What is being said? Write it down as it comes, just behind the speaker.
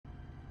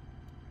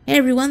Hey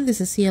everyone, this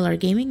is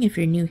CLRgaming. If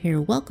you're new here,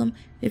 welcome.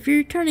 If you're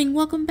returning,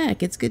 welcome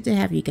back. It's good to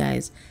have you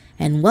guys.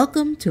 And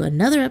welcome to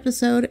another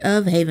episode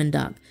of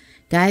HavenDock.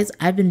 Guys,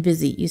 I've been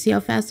busy. You see how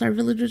fast our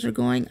villagers are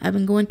going? I've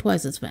been going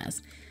twice as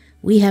fast.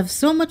 We have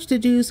so much to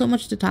do, so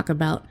much to talk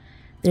about.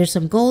 There's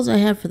some goals I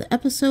have for the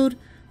episode.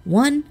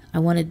 1, I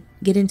want to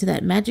get into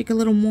that magic a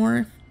little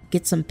more,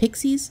 get some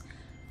pixies.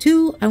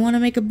 2, I want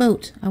to make a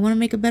boat. I want to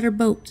make a better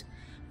boat.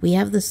 We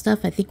have the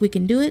stuff. I think we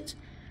can do it.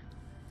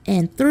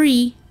 And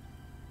 3,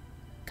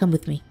 come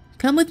with me.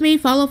 Come with me.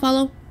 Follow,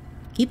 follow.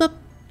 Keep up.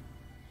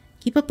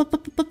 Keep up, up,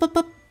 up, up, up, up,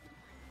 up.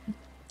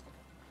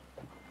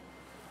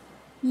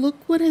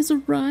 Look what has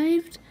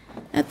arrived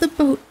at the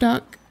boat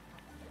dock.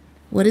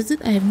 What is it?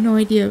 I have no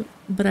idea,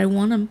 but I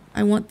want them.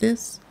 I want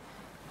this.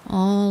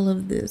 All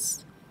of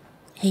this.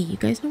 Hey, you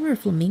guys know where a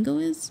flamingo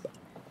is?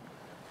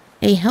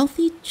 A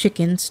healthy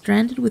chicken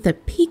stranded with a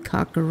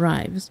peacock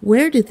arrives.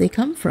 Where did they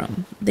come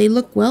from? They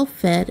look well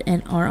fed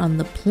and are on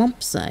the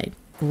plump side.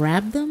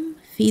 Grab them,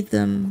 feed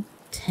them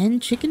 10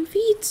 chicken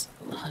feeds?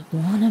 Oh, I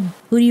want them.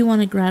 Who do you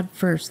want to grab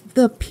first?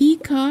 The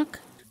peacock?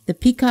 The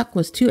peacock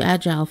was too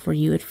agile for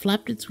you. It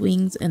flapped its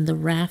wings and the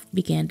raft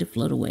began to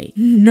float away.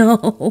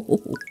 No!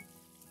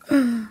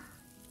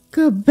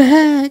 Go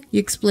back!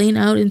 You explain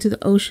out into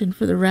the ocean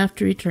for the raft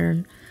to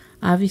return.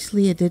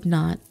 Obviously, it did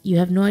not. You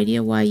have no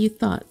idea why you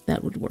thought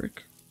that would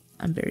work.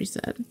 I'm very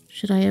sad.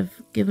 Should I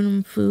have given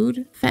them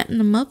food? Fatten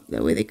them up?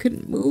 That way they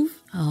couldn't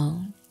move?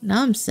 Oh,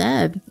 now I'm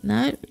sad.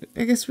 Now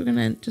I guess we're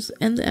gonna just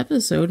end the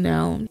episode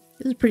now.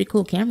 This is a pretty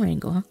cool camera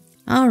angle, huh?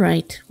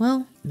 Alright,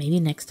 well, maybe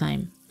next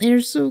time.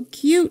 They're so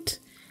cute.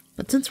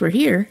 But since we're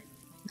here,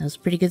 that was a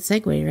pretty good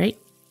segue, right?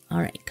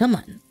 Alright, come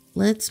on.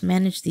 Let's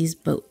manage these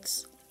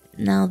boats.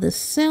 Now, the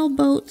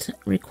sailboat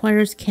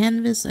requires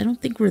canvas. I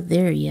don't think we're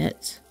there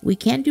yet. We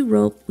can do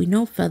rope. We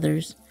know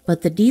feathers.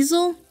 But the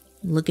diesel?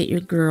 Look at your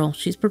girl.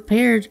 She's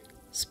prepared.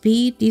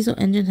 Speed diesel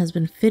engine has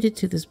been fitted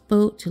to this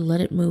boat to let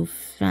it move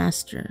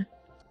faster.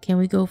 Can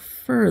we go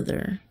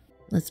further?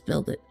 Let's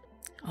build it.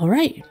 All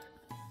right.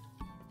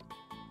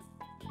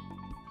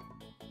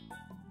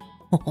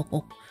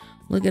 Oh,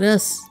 look at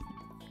us.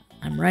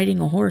 I'm riding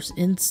a horse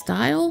in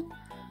style.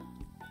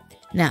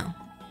 Now,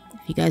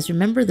 if you guys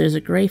remember, there's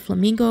a gray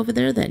flamingo over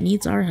there that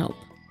needs our help.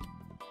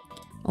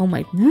 Oh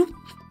my.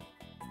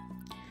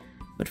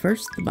 But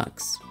first, the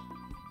box.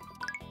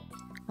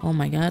 Oh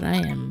my god, I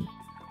am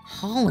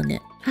hauling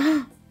it.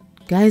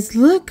 Guys,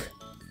 look!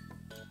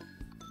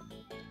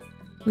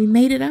 We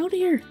made it out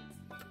here.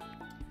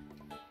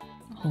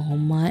 Oh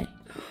my.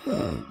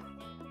 Hello,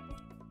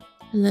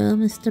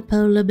 Mr.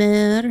 Polar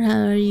Bear.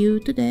 How are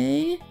you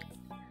today?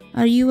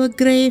 Are you a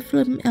gray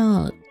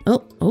flamingo?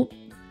 Oh.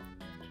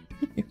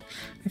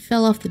 I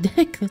fell off the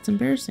deck. That's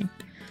embarrassing.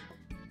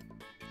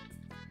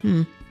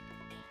 It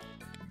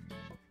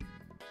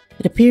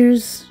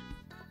appears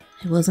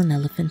it was an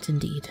elephant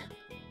indeed.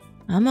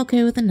 I'm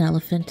okay with an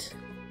elephant.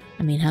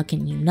 I mean, how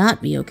can you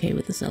not be okay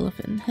with this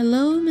elephant?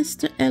 Hello,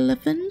 Mr.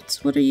 Elephant.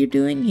 What are you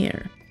doing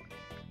here?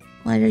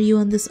 Why are you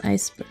on this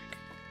iceberg?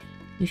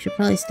 You should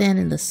probably stand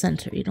in the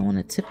center. You don't want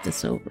to tip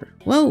this over.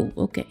 Whoa,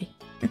 okay.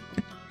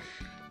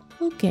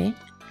 Okay.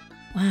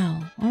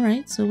 Wow.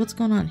 Alright, so what's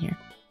going on here?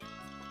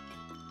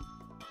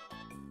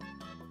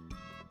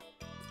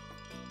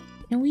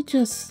 Can we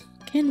just?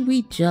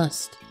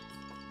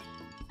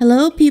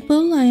 Hello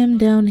people, I am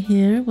down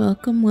here.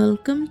 Welcome,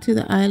 welcome to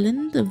the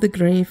island of the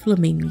Gray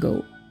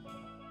Flamingo.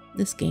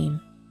 This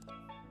game.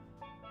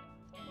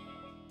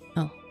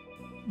 Oh,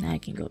 now I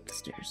can go up the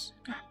stairs.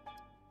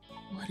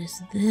 What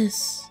is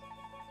this?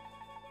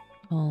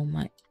 Oh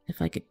my,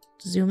 if I could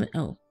zoom it.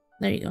 Oh,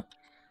 there you go.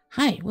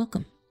 Hi,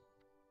 welcome.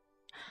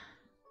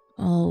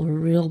 Oh, a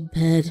real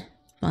bed,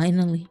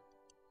 finally.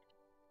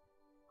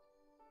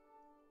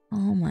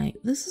 Oh my,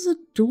 this is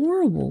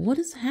adorable. What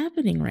is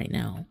happening right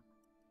now?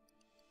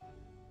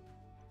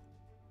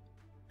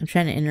 I'm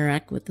trying to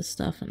interact with the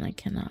stuff and I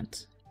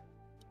cannot.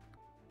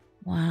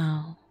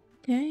 Wow.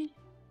 Okay.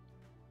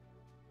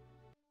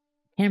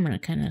 Camera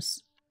kind of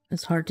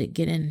is hard to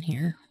get in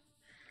here.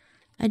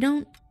 I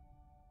don't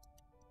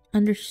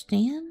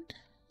understand.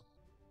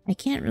 I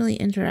can't really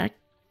interact.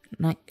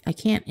 I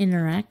can't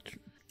interact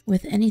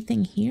with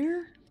anything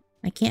here.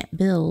 I can't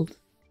build.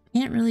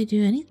 Can't really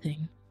do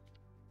anything.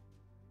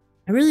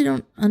 I really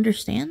don't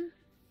understand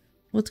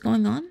what's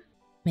going on.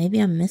 Maybe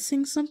I'm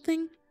missing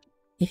something.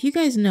 If you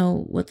guys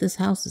know what this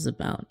house is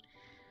about,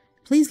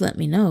 please let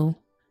me know.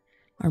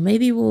 Or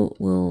maybe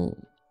we'll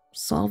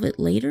solve it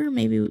later.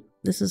 Maybe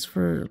this is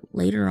for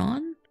later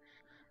on.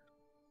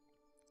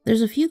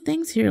 There's a few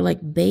things here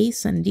like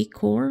base and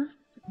decor,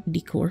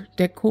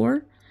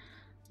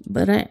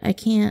 but I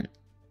can't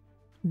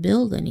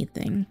build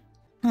anything.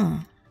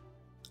 Huh.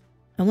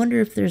 I wonder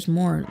if there's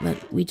more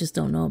that we just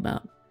don't know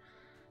about.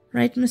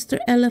 Right, Mr.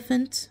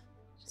 Elephant?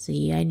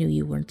 See, I knew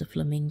you weren't a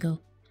flamingo.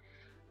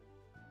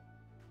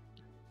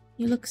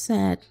 You look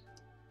sad.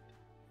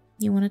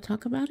 You want to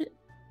talk about it?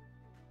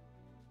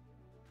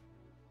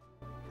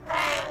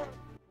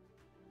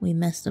 We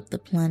messed up the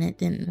planet,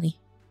 didn't we?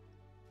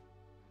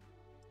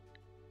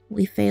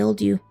 We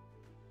failed you.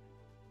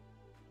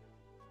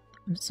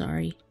 I'm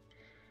sorry.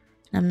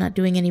 I'm not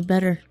doing any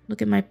better.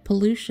 Look at my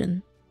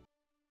pollution.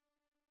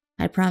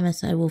 I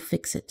promise I will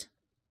fix it.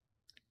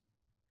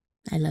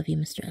 I love you,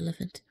 Mr.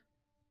 Elephant.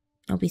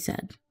 Don't be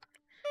sad.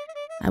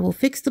 I will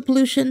fix the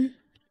pollution.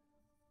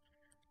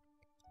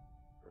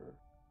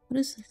 What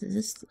is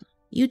this?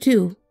 You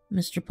too,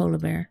 Mr. Polar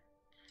Bear.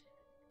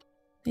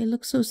 They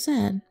look so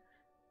sad.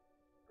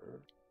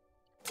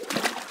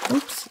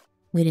 Oops.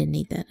 We didn't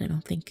need that, I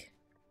don't think.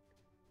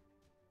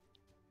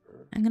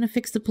 I'm gonna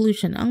fix the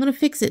pollution. I'm gonna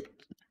fix it.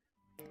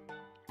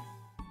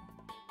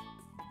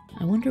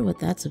 I wonder what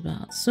that's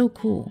about. So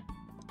cool.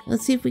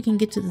 Let's see if we can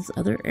get to this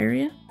other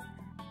area.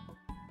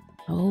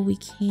 Oh, we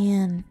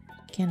can.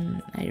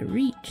 Can I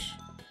reach?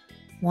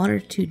 Water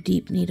too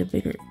deep, need a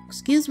bigger...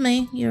 Excuse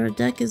me, your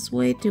deck is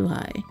way too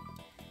high.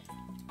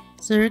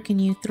 Sir, can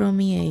you throw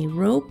me a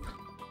rope?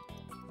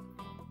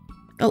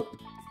 Oh,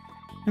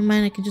 never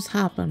mind, I can just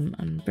hop. I'm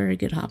a very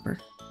good hopper.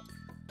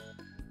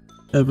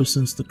 Ever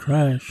since the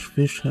crash,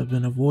 fish have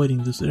been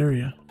avoiding this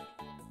area.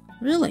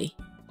 Really?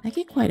 I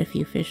get quite a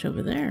few fish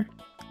over there.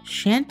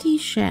 Shanty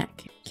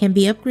Shack can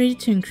be upgraded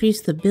to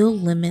increase the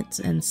build limits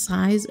and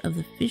size of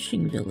the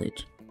fishing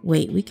village.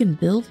 Wait, we can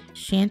build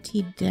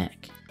Shanty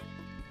Deck.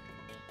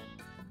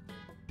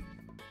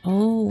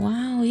 Oh,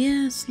 wow,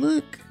 yes,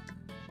 look.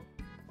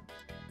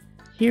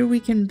 Here we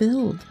can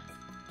build.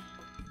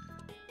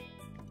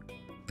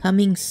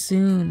 Coming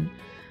soon.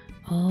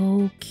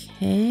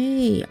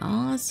 Okay,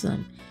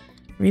 awesome.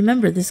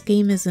 Remember, this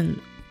game is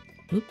in,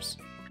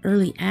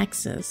 early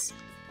access.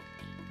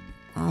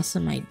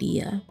 Awesome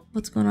idea.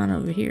 What's going on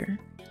over here,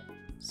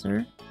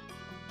 sir?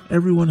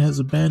 Everyone has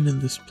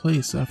abandoned this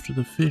place after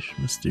the fish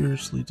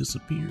mysteriously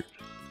disappeared.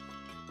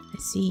 I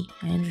see.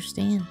 I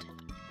understand.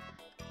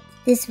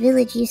 This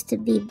village used to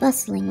be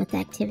bustling with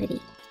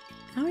activity.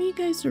 How are you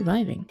guys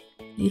surviving?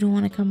 You don't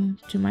want to come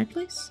to my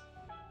place?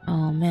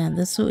 Oh man,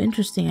 that's so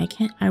interesting. I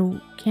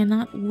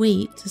cannot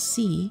wait to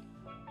see.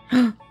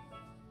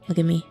 Look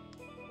at me.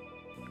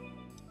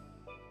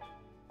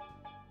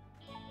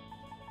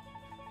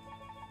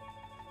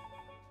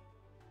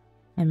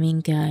 I mean,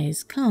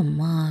 guys, come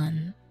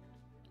on.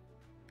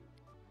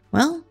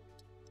 Well,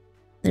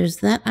 there's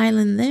that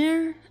island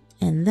there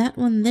and that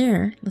one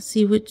there. Let's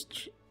see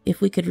if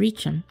we could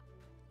reach them.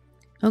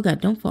 Oh god,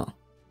 don't fall.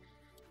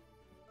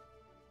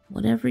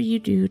 Whatever you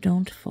do,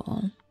 don't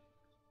fall.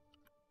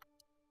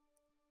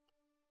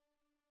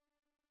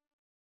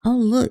 Oh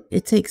look,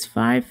 it takes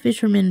 5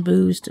 fisherman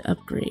boos to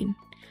upgrade.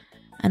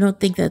 I don't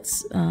think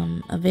that's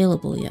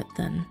available yet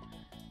then.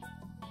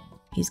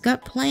 He's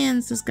got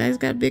plans. This guy's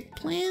got big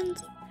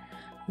plans.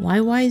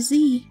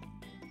 YYZ.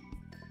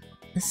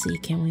 Let's see,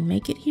 can we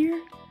make it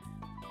here?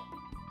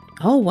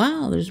 Oh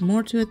wow, there's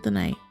more to it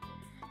than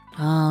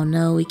Oh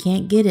no, we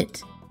can't get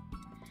it.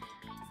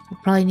 We'll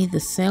probably need the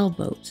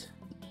sailboat.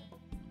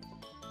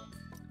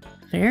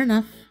 Fair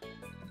enough.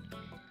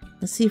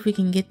 Let's see if we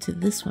can get to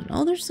this one.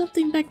 Oh, there's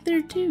something back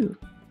there too.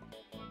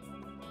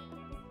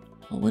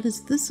 Well, what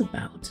is this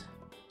about?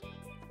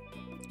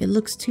 It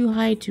looks too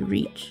high to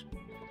reach.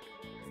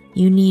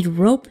 You need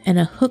rope and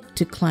a hook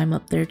to climb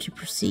up there to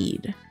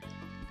proceed.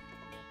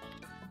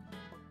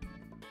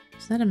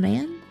 Is that a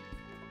man?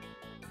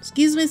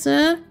 Excuse me,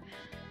 sir.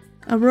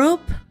 A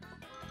rope?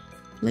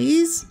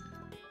 Please?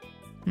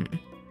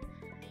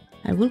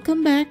 I will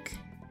come back.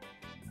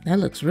 That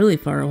looks really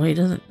far away,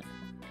 doesn't it?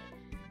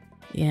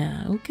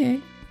 Yeah,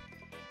 okay.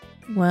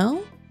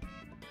 Well,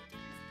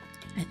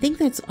 I think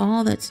that's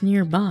all that's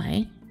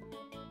nearby.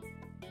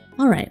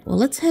 Alright, well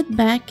let's head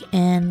back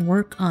and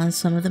work on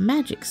some of the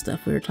magic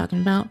stuff we were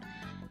talking about.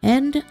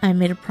 And I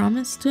made a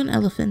promise to an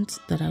elephant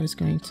that I was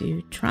going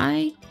to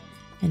try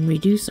and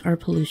reduce our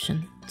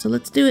pollution. So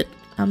let's do it.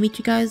 I'll meet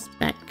you guys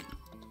back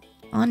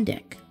on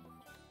deck.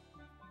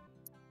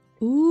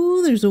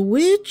 Ooh, there's a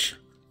witch.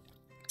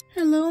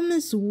 Hello,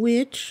 Miss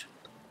Witch.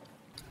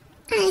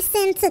 I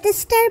sense a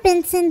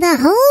disturbance in the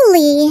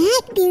holy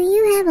heck. Do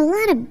you have a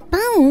lot of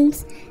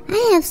bones?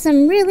 I have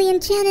some really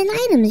enchanted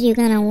items you're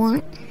gonna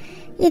want.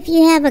 If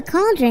you have a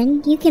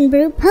cauldron, you can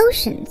brew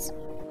potions.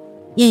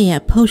 Yeah,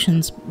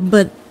 potions.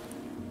 But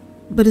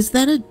is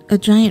that a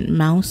giant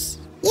mouse?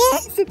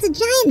 Yes, it's a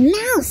giant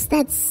mouse.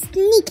 That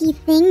sneaky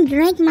thing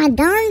drank my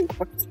darn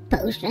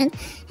potion,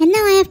 and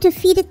now I have to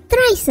feed it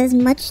thrice as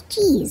much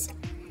cheese.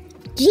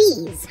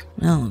 Jeez.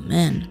 Oh,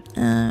 man.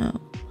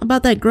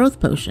 About that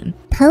growth potion.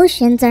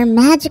 Potions are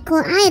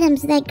magical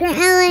items that grow.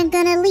 Oh, I'm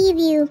gonna leave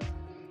you.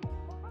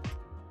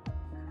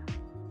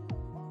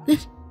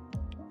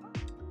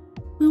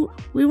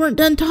 We weren't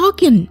done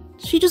talking.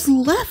 She just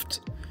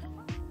left.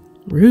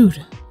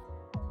 Rude.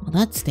 Well,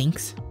 that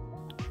stinks.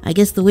 I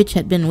guess the witch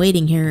had been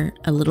waiting here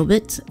a little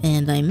bit,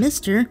 and I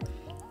missed her,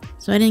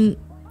 so I didn't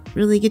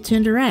really get to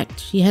interact.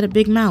 She had a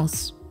big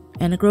mouse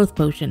and a growth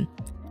potion,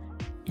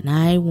 and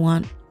I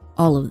want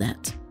all of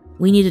that.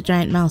 We need a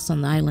giant mouse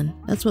on the island.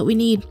 That's what we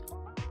need.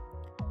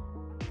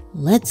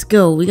 Let's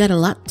go. We got a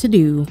lot to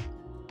do.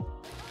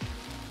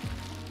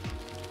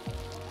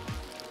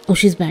 Oh,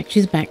 she's back.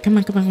 She's back. Come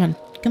on.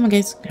 Come on,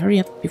 guys. Hurry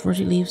up before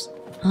she leaves.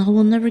 Oh,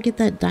 we'll never get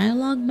that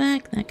dialogue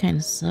back? That kind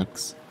of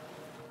sucks.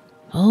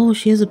 Oh,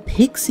 she has a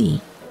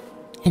pixie.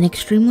 An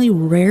extremely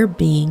rare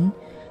being.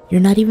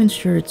 You're not even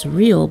sure it's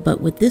real,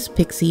 but with this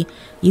pixie,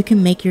 you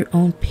can make your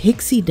own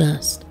pixie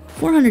dust.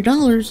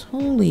 $400?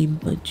 Holy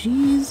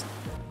bejeez.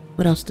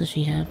 What else does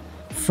she have?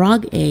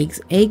 Frog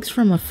eggs. Eggs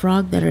from a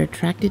frog that are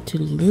attracted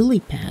to lily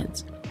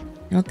pads.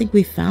 I don't think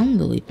we found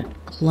lily pad.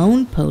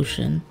 Clone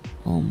potion.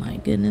 Oh my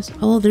goodness.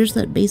 Oh, there's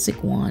that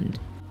basic wand.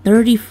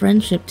 30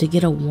 friendship to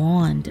get a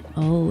wand.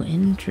 Oh,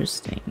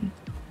 interesting.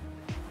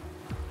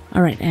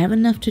 Alright, I have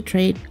enough to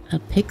trade a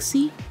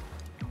pixie.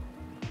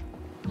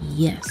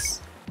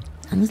 Yes.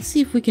 And let's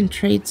see if we can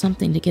trade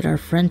something to get our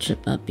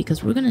friendship up,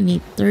 because we're going to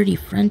need 30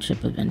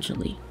 friendship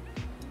eventually.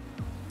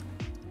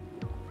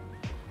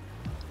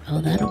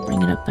 Oh, that'll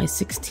bring it up by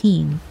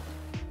 16.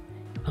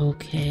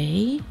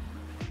 Okay.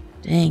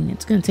 Dang,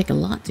 it's going to take a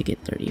lot to get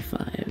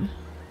 35.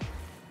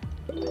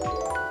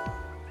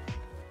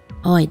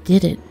 Oh, I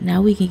did it.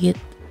 Now we can get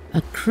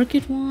a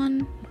crooked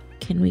wand.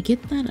 Can we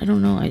get that? I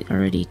don't know. I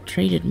already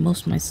traded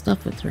most of my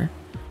stuff with her.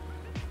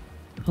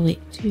 Oh, wait.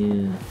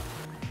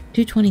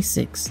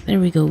 226. There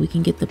we go. We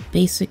can get the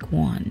basic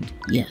wand.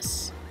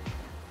 Yes.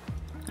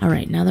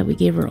 Alright, now that we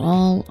gave her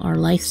all our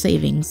life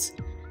savings,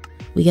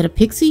 we got a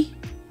pixie,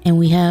 and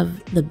we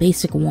have the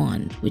basic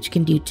wand, which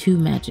can do 2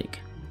 magic.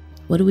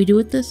 What do we do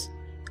with this?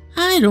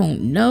 I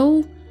don't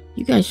know.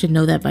 You guys should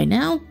know that by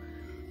now.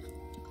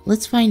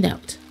 Let's find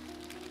out.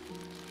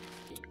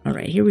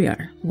 Alright, here we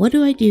are. What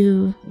do I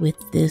do with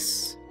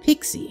this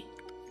pixie?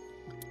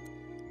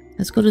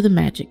 Let's go to the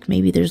magic.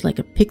 Maybe there's like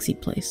a pixie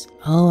place.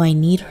 Oh, I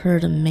need her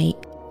to make...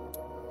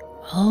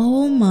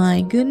 Oh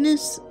my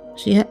goodness.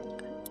 I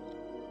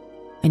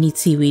need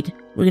seaweed.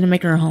 We're gonna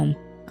make her a home.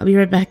 I'll be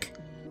right back.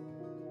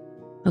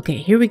 Okay,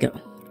 here we go.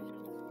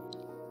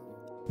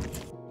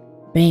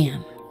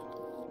 Bam.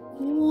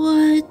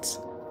 What?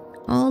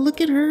 Oh,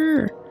 look at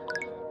her.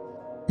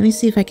 Let me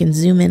see if I can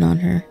zoom in on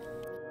her.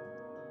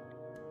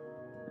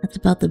 That's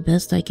about the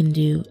best I can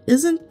do.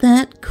 Isn't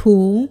that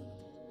cool?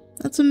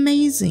 That's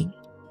amazing.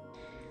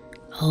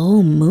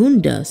 Oh,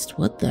 moon dust.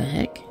 What the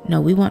heck? No,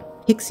 we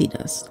want pixie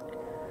dust.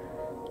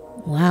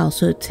 Wow,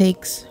 so it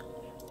takes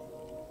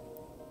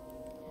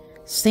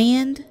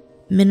sand,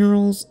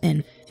 minerals,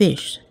 and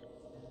fish.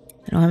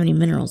 I don't have any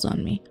minerals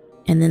on me.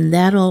 And then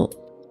that'll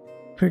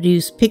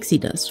produce pixie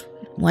dust.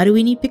 Why do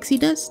we need pixie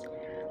dust?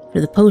 For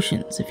the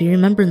potions. If you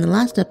remember in the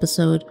last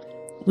episode,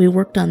 we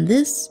worked on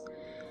this.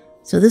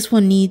 So this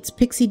one needs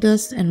pixie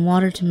dust and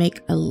water to make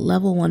a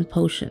level 1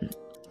 potion.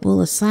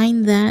 We'll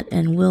assign that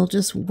and we'll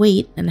just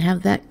wait and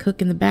have that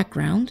cook in the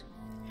background.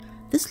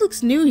 This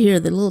looks new here,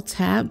 the little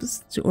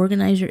tabs to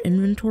organize your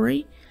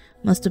inventory.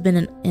 Must have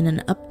been in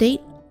an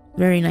update.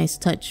 Very nice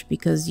touch,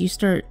 because you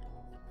start,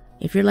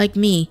 if you're like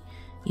me,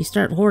 you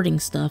start hoarding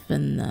stuff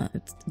and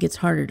it gets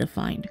harder to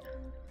find.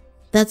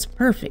 That's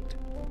perfect.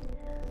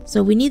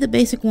 So we need the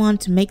basic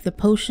wand to make the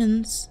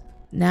potions.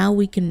 Now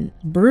we can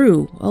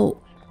brew.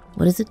 Oh,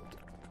 what is it?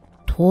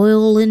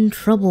 Toil and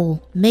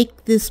trouble.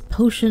 Make this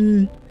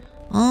potion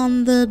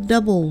on the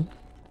double.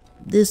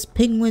 This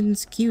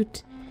penguin's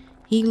cute.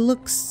 He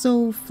looks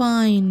so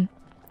fine.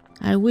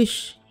 I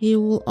wish he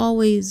will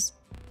always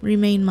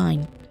remain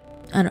mine.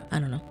 I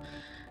don't know.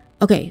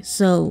 Okay,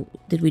 so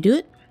did we do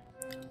it?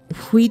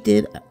 We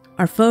did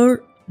our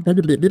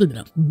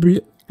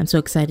I'm so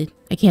excited.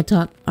 I can't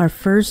talk. Our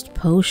first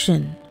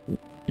potion.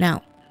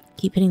 Now,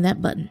 keep hitting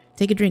that button.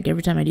 Take a drink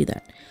every time I do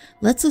that.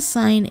 Let's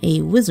assign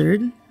a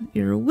wizard.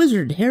 You're a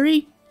wizard,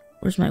 Harry.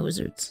 Where's my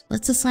wizards?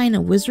 Let's assign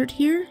a wizard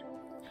here,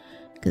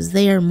 because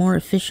they are more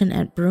efficient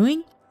at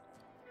brewing.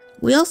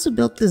 We also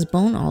built this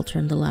bone altar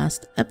in the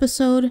last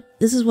episode.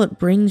 This is what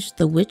brings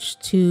the witch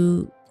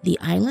to the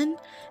island.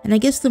 And I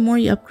guess the more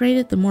you upgrade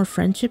it, the more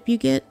friendship you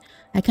get.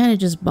 I kind of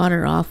just bought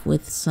her off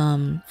with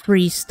some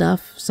free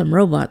stuff, some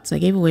robots. I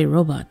gave away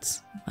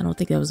robots. I don't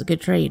think that was a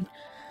good trade.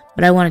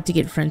 But I wanted to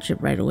get friendship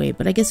right away.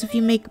 But I guess if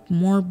you make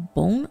more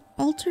bone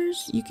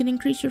altars, you can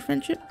increase your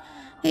friendship.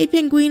 Hey,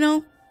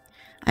 Pinguino.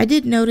 I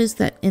did notice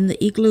that in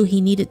the igloo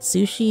he needed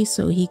sushi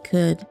so he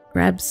could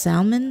grab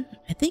salmon.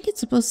 I think it's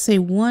supposed to say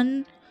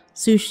 1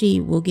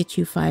 sushi will get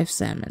you 5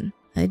 salmon.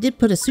 I did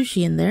put a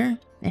sushi in there,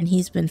 and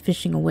he's been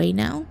fishing away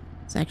now.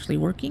 It's actually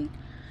working.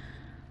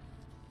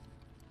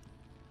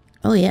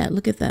 Oh yeah,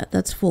 look at that.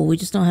 That's full. We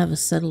just don't have a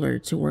settler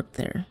to work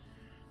there.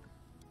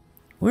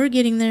 We're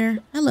getting there.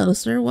 Hello,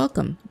 sir.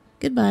 Welcome.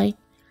 Goodbye.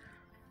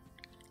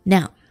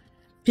 Now,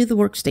 to the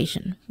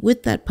workstation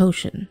with that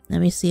potion.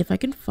 Let me see if I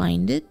can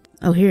find it.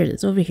 Oh, here it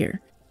is, over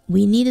here.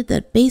 We needed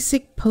that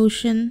basic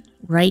potion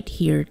right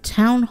here.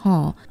 Town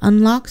Hall.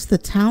 Unlocks the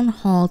Town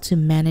Hall to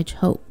manage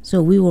hope.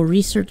 So we will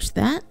research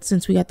that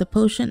since we got the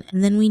potion.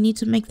 And then we need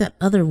to make that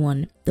other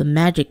one, the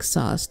magic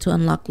sauce, to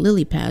unlock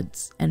lily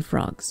pads and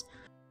frogs.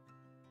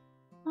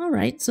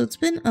 Alright, so it's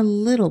been a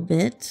little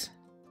bit.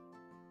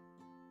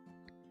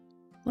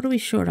 What are we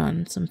short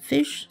on? Some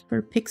fish for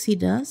pixie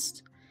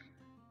dust.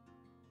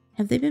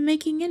 Have they been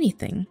making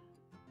anything?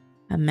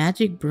 A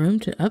magic broom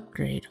to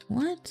upgrade.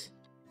 What?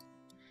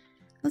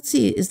 Let's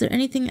see, is there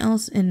anything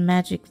else in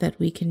magic that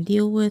we can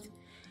deal with?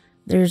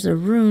 There's a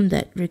rune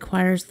that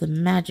requires the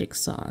magic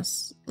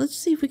sauce. Let's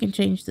see if we can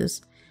change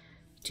this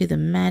to the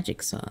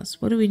magic sauce.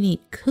 What do we need?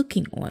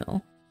 Cooking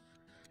oil.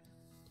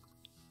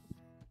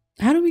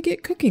 How do we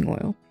get cooking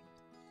oil?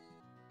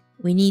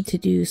 We need to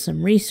do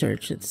some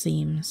research, it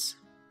seems.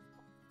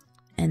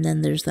 And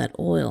then there's that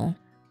oil.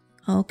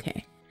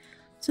 Okay.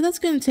 So that's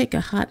going to take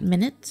a hot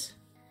minute.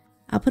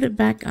 I'll put it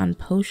back on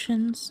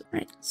potions.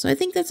 Right. So I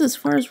think that's as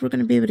far as we're going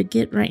to be able to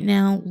get right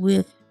now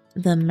with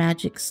the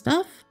magic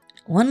stuff.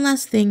 One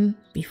last thing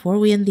before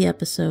we end the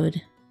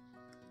episode.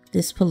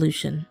 This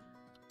pollution.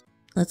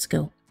 Let's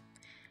go.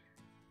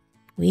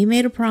 We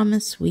made a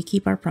promise. We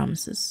keep our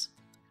promises.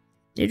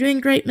 You're doing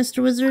great,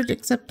 Mr. Wizard,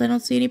 except I don't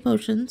see any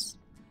potions.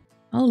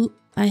 Oh,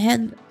 I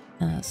had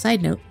a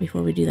side note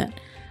before we do that.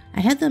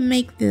 I had them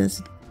make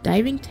this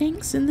diving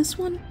tanks in this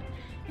one.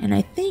 And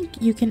I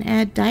think you can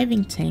add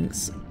diving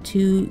tanks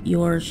to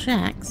your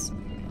shacks.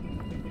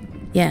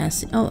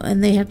 Yes. Oh,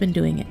 and they have been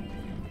doing it.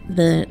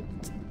 The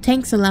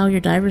tanks allow your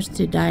divers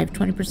to dive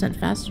 20%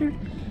 faster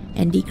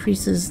and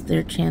decreases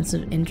their chance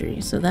of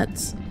injury. So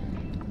that's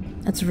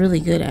really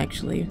good,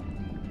 actually.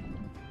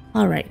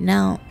 Alright,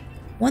 now,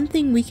 one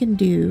thing we can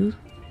do...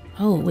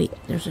 Oh, wait,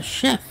 there's a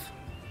chef.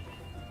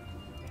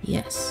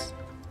 Yes.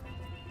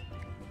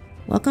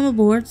 Welcome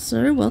aboard,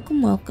 sir.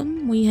 Welcome,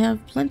 welcome. We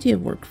have plenty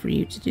of work for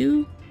you to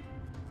do.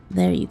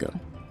 There you go.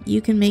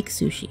 You can make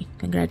sushi.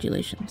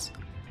 Congratulations.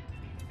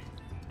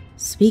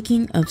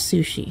 Speaking of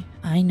sushi,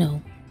 I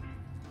know.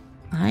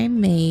 I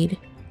made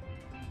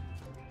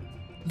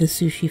the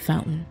sushi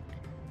fountain.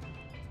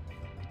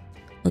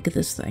 Look at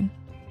this thing.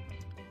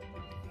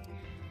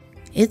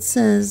 It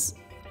says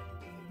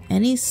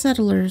any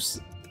settlers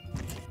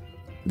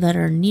that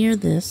are near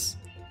this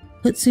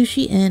put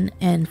sushi in,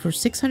 and for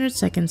 600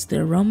 seconds the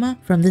aroma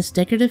from this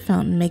decorative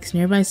fountain makes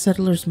nearby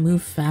settlers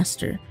move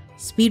faster.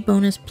 Speed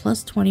bonus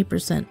plus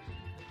 20%.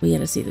 We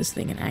gotta see this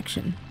thing in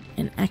action.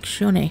 In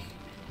actione.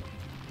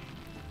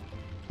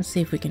 Let's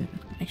see if we can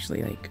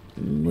actually, like,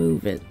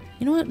 move it.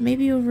 You know what?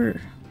 Maybe we're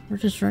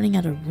just running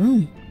out of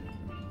room.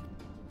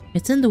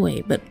 It's in the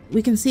way, but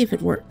we can see if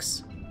it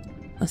works.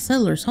 A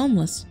settler's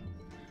homeless.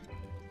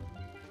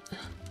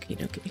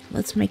 Okay.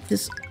 Let's make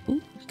this...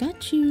 Ooh,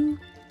 got you.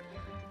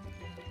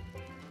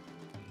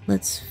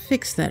 Let's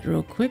fix that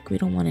real quick. We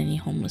don't want any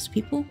homeless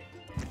people.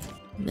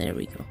 There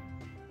we go.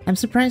 I'm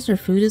surprised our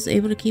food is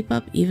able to keep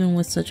up even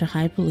with such a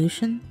high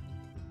pollution.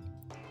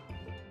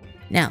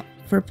 Now,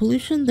 for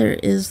pollution, there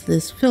is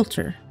this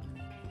filter.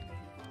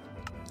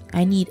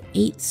 I need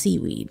 8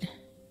 seaweed.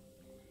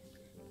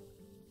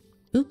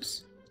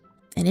 Oops.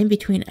 And in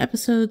between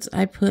episodes,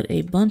 I put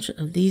a bunch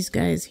of these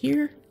guys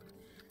here.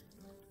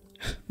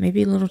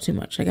 Maybe a little too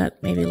much. I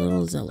got maybe a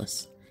little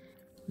zealous.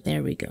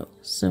 There we go.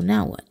 So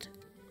now what?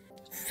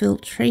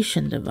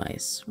 Filtration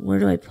device. Where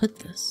do I put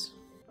this?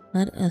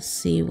 Let us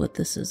see what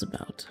this is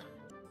about.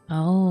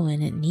 Oh,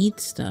 and it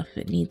needs stuff.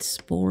 It needs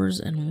spores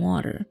and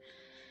water.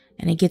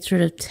 And it gets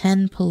rid of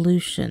 10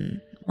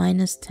 pollution.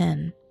 Minus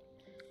 10.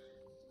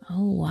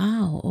 Oh,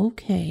 wow.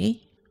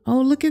 Okay.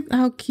 Oh, look at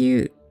how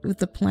cute with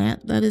the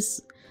plant. That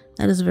is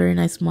a very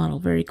nice model.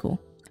 Very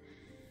cool.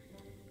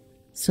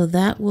 So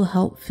that will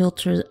help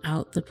filter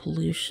out the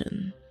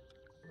pollution.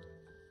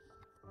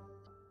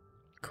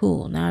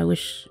 Cool. Now I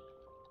wish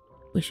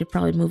we should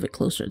probably move it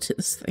closer to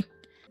this thing.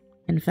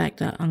 In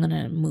fact, I'm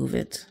gonna move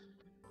it.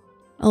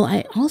 Oh,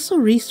 I also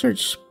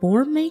researched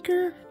Spore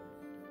Maker.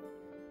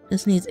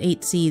 This needs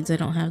 8 seeds. I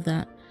don't have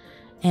that.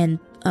 And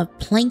a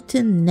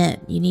plankton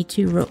net. You need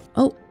 2 rope.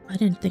 Oh, I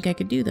didn't think I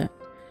could do that.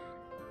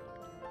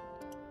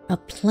 A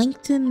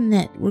plankton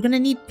net. We're gonna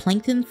need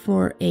plankton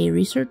for a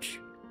research.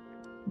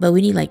 But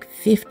we need like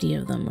 50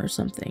 of them or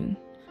something.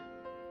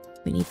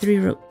 We need 3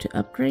 rope to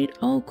upgrade.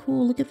 Oh,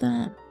 cool. Look at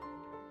that.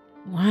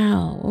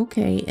 Wow.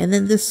 Okay. And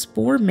then this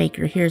spore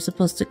maker here is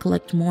supposed to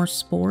collect more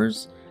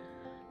spores.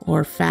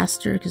 Or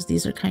faster, because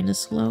these are kind of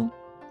slow.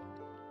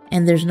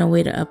 And there's no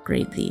way to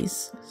upgrade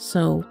these.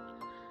 So,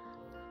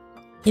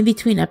 in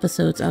between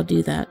episodes, I'll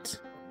do that.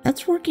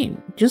 That's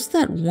working. Just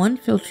that one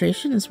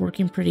filtration is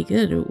working pretty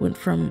good. It went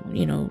from,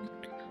 you know,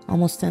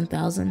 almost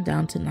 10,000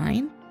 down to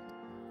 9.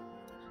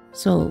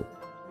 So,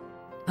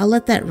 I'll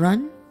let that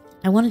run.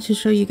 I wanted to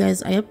show you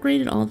guys, I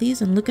upgraded all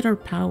these and look at our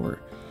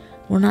power.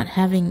 We're not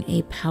having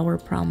a power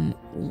problem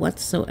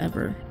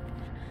whatsoever.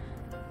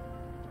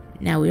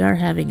 Now we are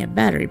having a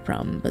battery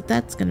problem, but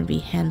that's going to be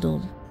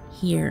handled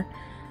here.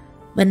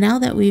 But now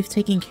that we've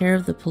taken care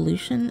of the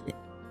pollution,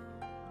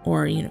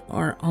 or, you know,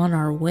 are on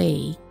our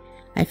way,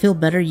 I feel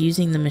better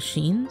using the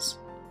machines.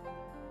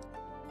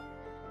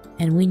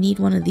 And we need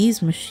one of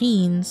these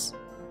machines,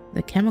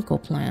 the chemical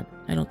plant.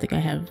 I don't think I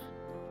have...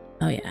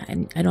 Oh yeah,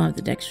 I don't have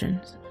the dextrin.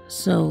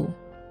 So,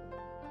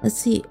 let's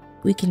see.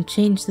 We can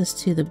change this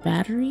to the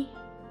battery.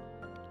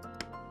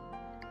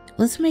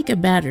 Let's make a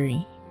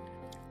battery.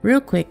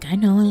 Real quick. I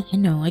know.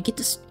 I get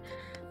to...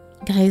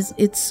 Guys,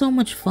 it's so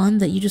much fun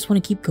that you just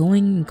want to keep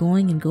going and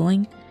going and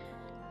going.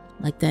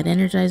 Like that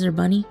Energizer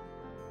bunny.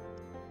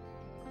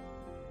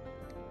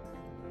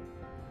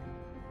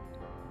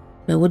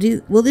 But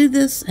we'll do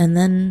this and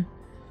then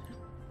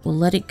we'll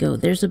let it go.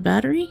 There's a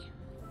battery.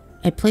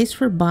 A place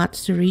for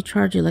bots to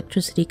recharge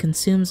electricity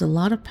consumes a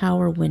lot of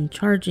power when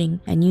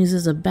charging and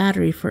uses a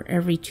battery for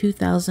every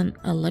 2,000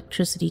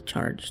 electricity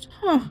charged.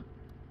 Huh.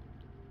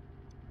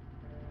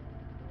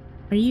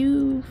 Are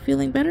you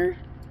feeling better?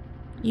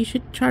 You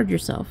should charge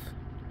yourself.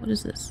 What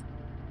is this?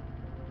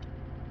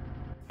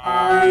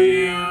 I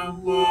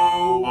am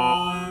low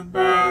on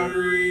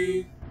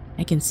battery.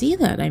 I can see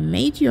that. I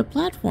made you a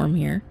platform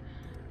here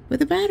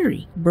with a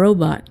battery.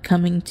 Brobot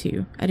coming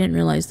to. I didn't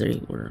realize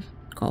they were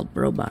called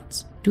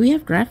Brobots. Do we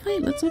have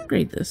graphite? Let's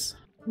upgrade this.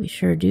 We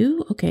sure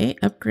do. Okay,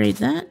 upgrade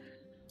that.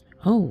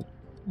 Oh,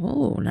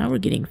 now we're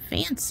getting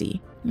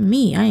fancy.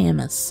 Me, I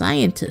am a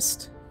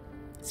scientist.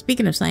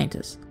 Speaking of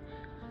scientists,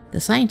 the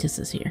scientist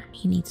is here.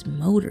 He needs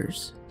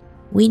motors.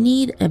 We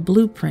need a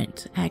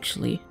blueprint,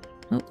 actually.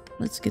 Oh,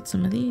 let's get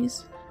some of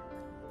these.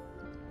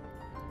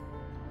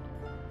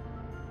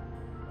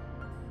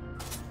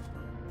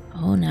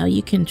 Oh, now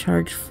you can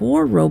charge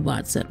 4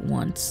 robots at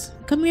once.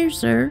 Come here,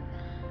 sir.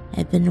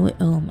 I've been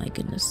oh my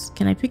goodness.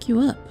 Can I pick you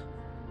up?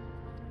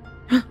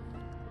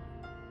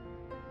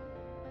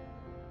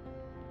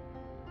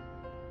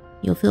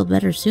 You'll feel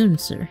better soon,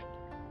 sir.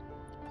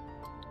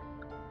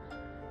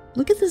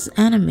 Look at this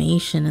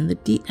animation and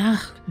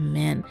the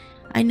man.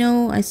 I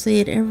know I say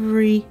it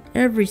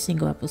every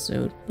single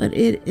episode, but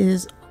it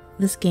is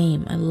this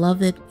game. I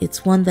love it.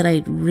 It's one that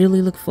I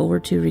really look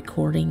forward to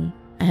recording.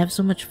 I have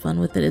so much fun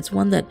with it. It's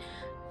one that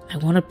I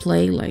want to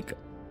play like,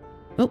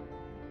 oh,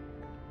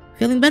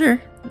 feeling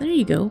better. There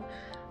you go.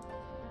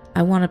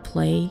 I want to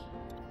play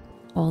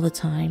all the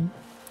time.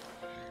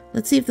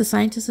 Let's see if the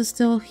scientist is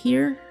still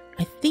here.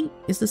 I think,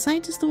 is the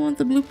scientist the one with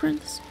the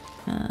blueprints?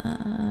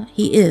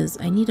 He is.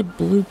 I need a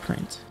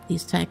blueprint.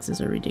 These taxes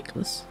are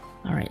ridiculous.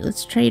 Alright,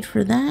 let's trade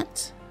for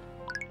that.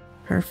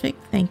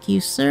 Perfect. Thank you,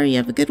 sir. You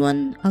have a good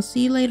one. I'll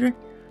see you later.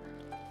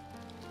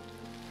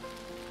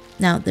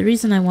 Now, the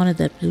reason I wanted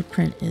that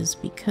blueprint is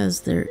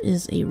because there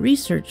is a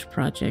research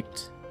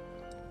project.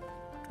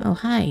 Oh,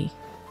 hi.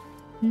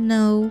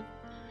 No.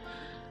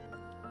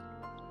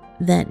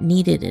 That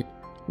needed it.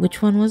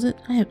 Which one was it?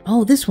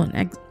 Oh, this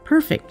one.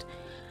 Perfect.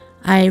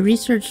 I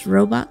researched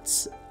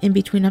robots in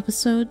between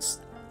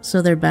episodes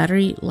so their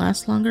battery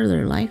lasts longer,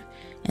 their life,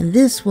 and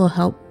this will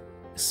help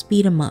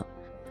speed them up.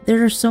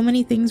 There are so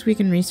many things we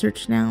can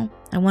research now.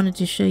 I wanted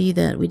to show you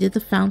that we did the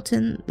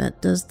fountain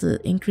that does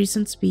the increase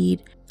in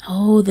speed.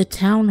 Oh, the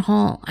town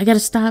hall. I gotta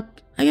stop.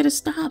 I'm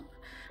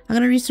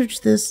gonna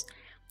research this.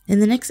 In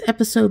the next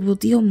episode, we'll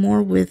deal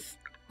more with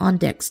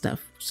on-deck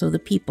stuff. So the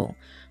people.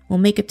 We'll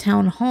make a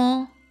town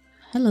hall.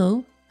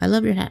 Hello. I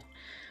love your hat.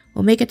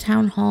 We'll make a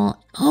town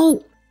hall.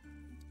 Oh!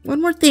 One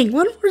more thing.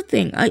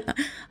 I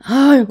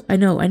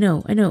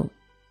know.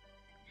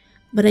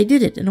 But I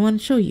did it, and I want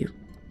to show you.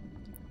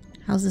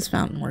 How's this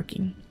fountain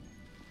working?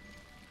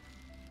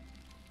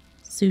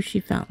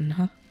 Sushi fountain,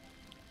 huh?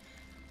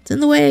 It's in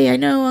the way. I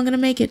know. I'm gonna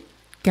make it.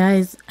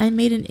 Guys, I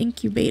made an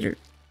incubator.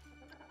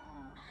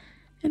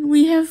 And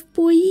we have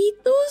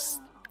pollitos.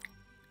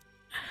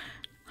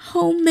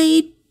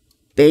 Homemade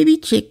baby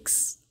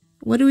chicks.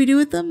 What do we do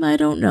with them? I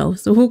don't know.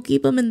 So we'll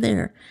keep them in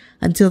there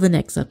until the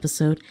next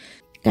episode.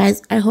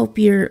 Guys, I hope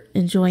you're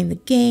enjoying the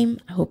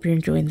game. I hope you're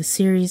enjoying the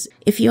series.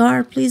 If you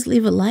are, please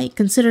leave a like.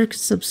 Consider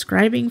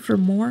subscribing for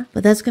more.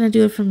 But that's going to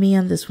do it for me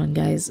on this one,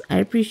 guys. I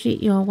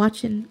appreciate you all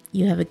watching.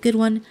 You have a good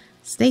one.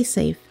 Stay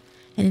safe.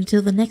 And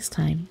until the next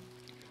time,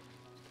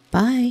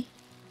 bye.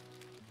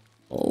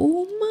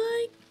 Oh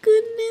my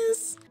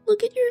goodness.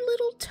 Look at your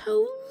little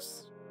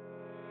toes.